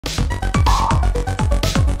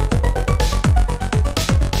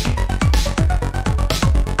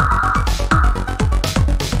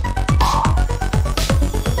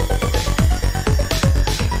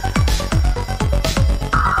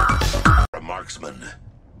marksman.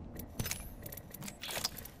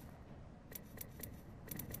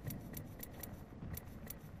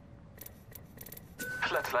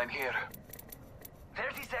 Flatline here.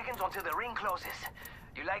 30 seconds until the ring closes.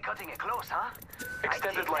 You like cutting it close, huh?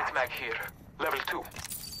 Extended light mag here. Level 2.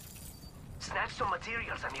 Snatch some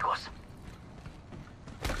materials, amigos.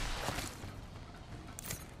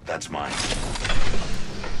 That's mine.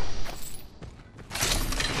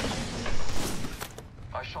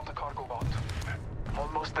 I shot a cargo bot.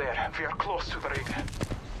 Almost there. We are close to the ring.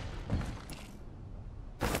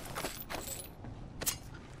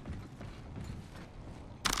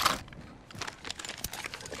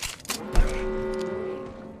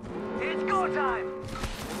 It's go time!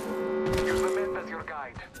 Use the map as your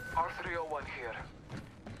guide. R301 here.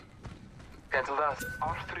 Cancel that.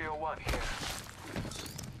 R301 here.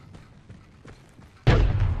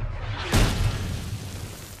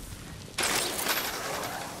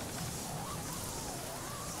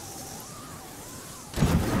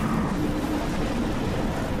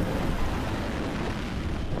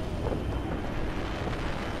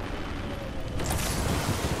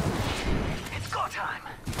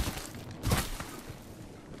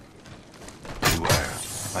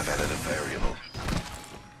 I've added a variable.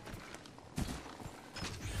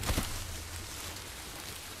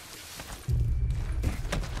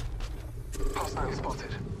 Hostile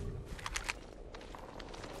spotted.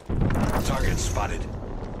 Target spotted.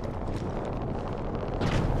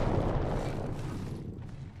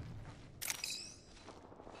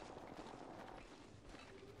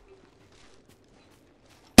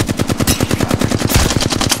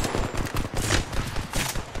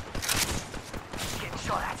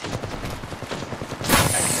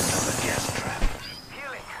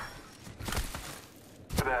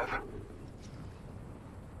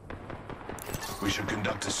 We should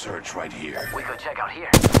conduct a search right here. We could check out here.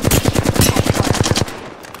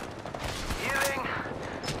 Healing.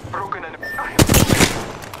 Broken and...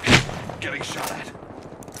 Getting shot at.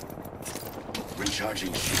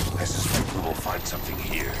 Recharging shield. I suspect we will find something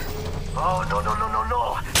here. Oh, no.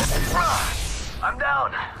 I'm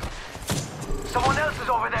down. Someone else is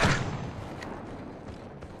over there.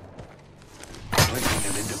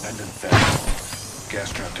 Clicking an independent variable.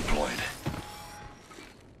 Gas trap deployed.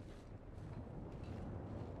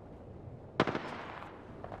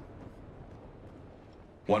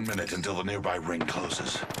 One minute until the nearby ring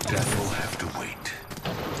closes. Death will have to wait.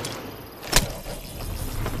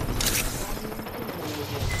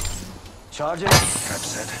 Charging. Trap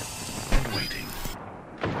set and waiting.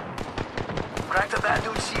 Crack the bad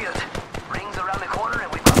dude's shield. Rings around the corner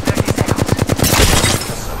and we've got 30 seconds.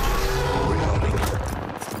 Reloading.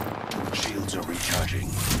 Shields are recharging.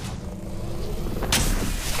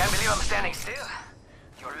 Can't believe I'm standing still.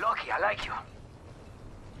 You're lucky, I like you.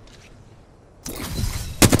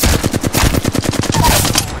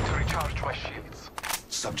 To recharge my shields.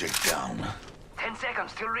 Subject down. 10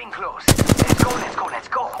 seconds till ring close. Let's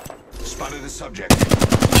go. Spotted a subject.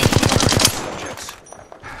 Subjects.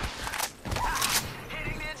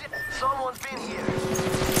 Hitting the engine. Someone's been here.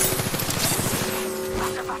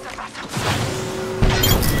 Faster.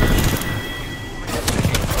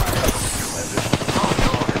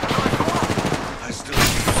 I still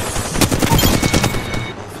need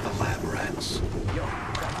variable for the lab rats. Yo,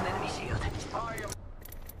 that's an enemy shield.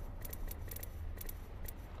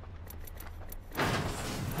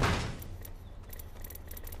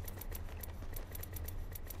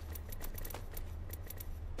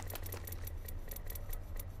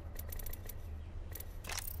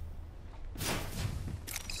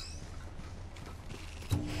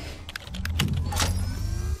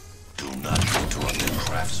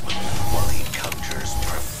 Craftsman while he conjures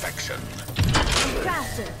perfection.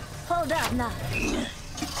 Crafter, hold up now. In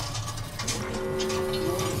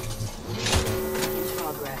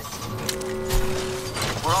progress.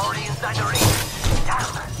 We're already inside the ring.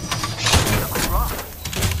 Damn. Looks rough.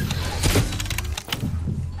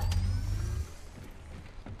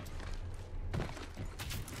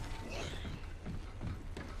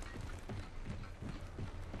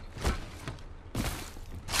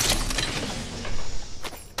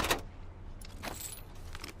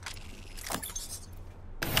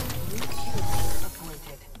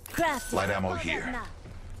 Crafter, Light ammo hold up here. now.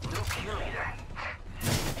 New kill leader.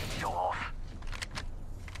 Show off.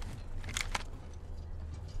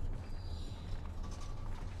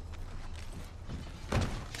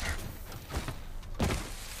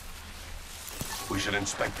 We should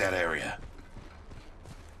inspect that area.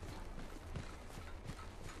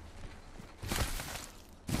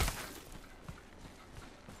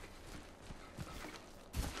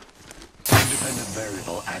 Independent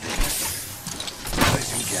variable added.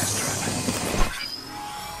 gas trap.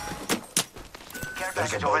 Care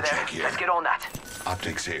There's a package bow over there. check here. Let's get on that.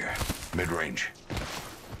 Optics here. Mid-range.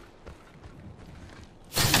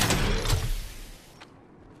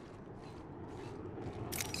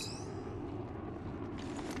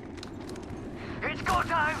 It's go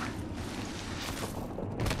time!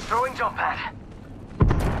 Throwing jump pad.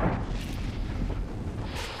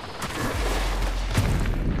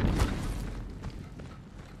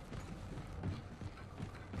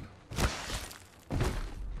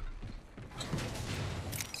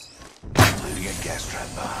 Leaving a gas trap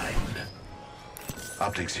behind.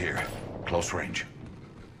 Optics here. Close range.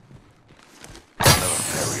 Another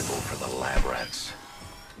variable for the lab rats.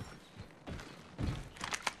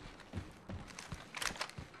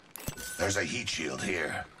 There's a heat shield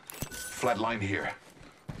here. Flatline here.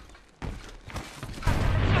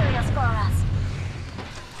 Curious for us.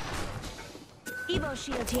 Evo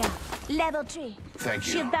shield here. Level 3. Thank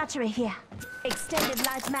you. Shield battery here. Extended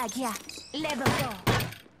light mag here. Level 4.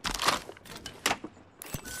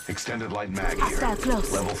 Extended light mag here. Hostile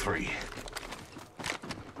close. Level 3.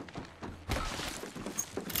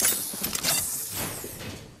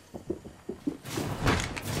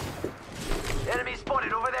 Enemy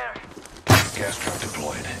spotted over there. Gas trap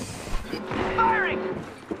deployed. Firing! We're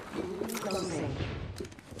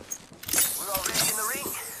already in the ring.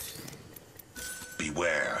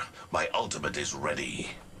 Beware. My ultimate is ready.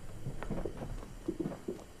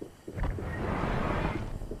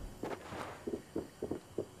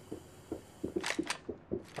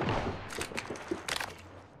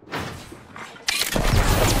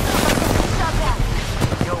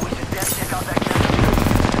 Yo, we should best check out that camera.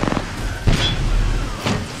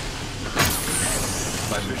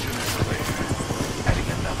 My mission is clear. Adding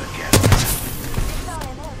another gas trap.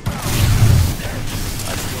 I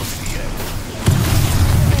still see it.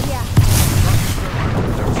 Yeah.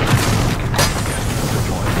 There was a gas trap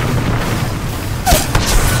deployed.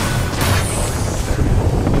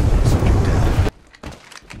 Subject down.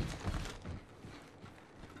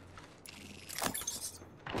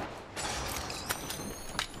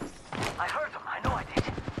 I heard them. I know I did.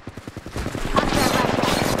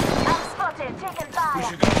 I'm spotted. Taking We fire.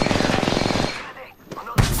 should go here.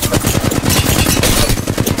 Another.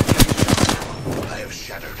 I have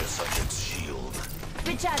shattered a subject's shield.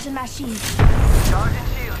 Recharging my shield. Charging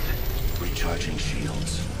shields. Recharging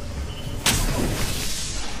shields.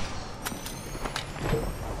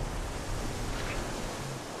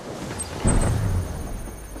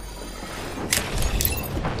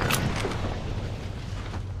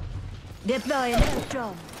 Deploying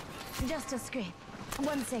electron. Just a scrape.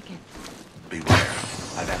 1 second. Beware.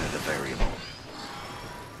 I've added a variable.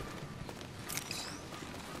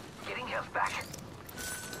 Getting health back.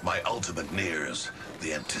 My ultimate nears.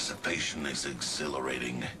 The anticipation is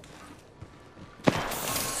exhilarating.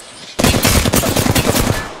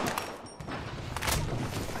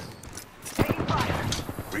 Taking fire.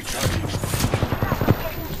 Recharging.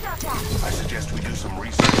 Getting shot at. I suggest we do some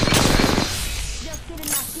research. Just giving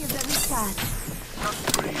my shield a recharge.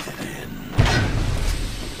 Breathe it in.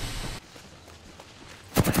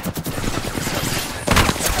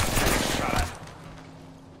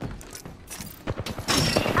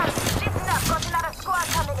 I'm shifting up. Got another squad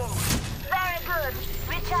coming in. Very good.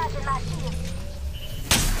 Recharging my shield.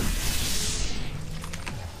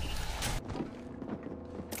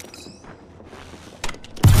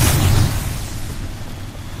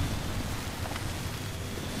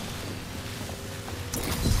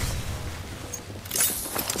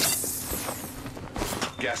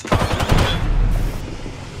 Gas trap.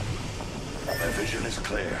 My vision is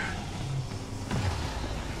clear.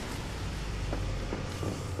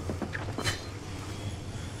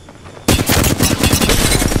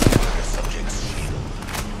 Subject's shield.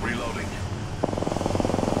 Reloading.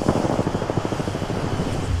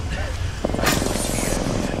 I still see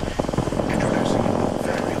everything. Introducing a new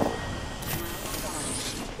variable.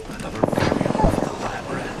 Another variable for the lab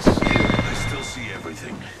rats. I still see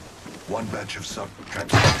everything. One batch of sub.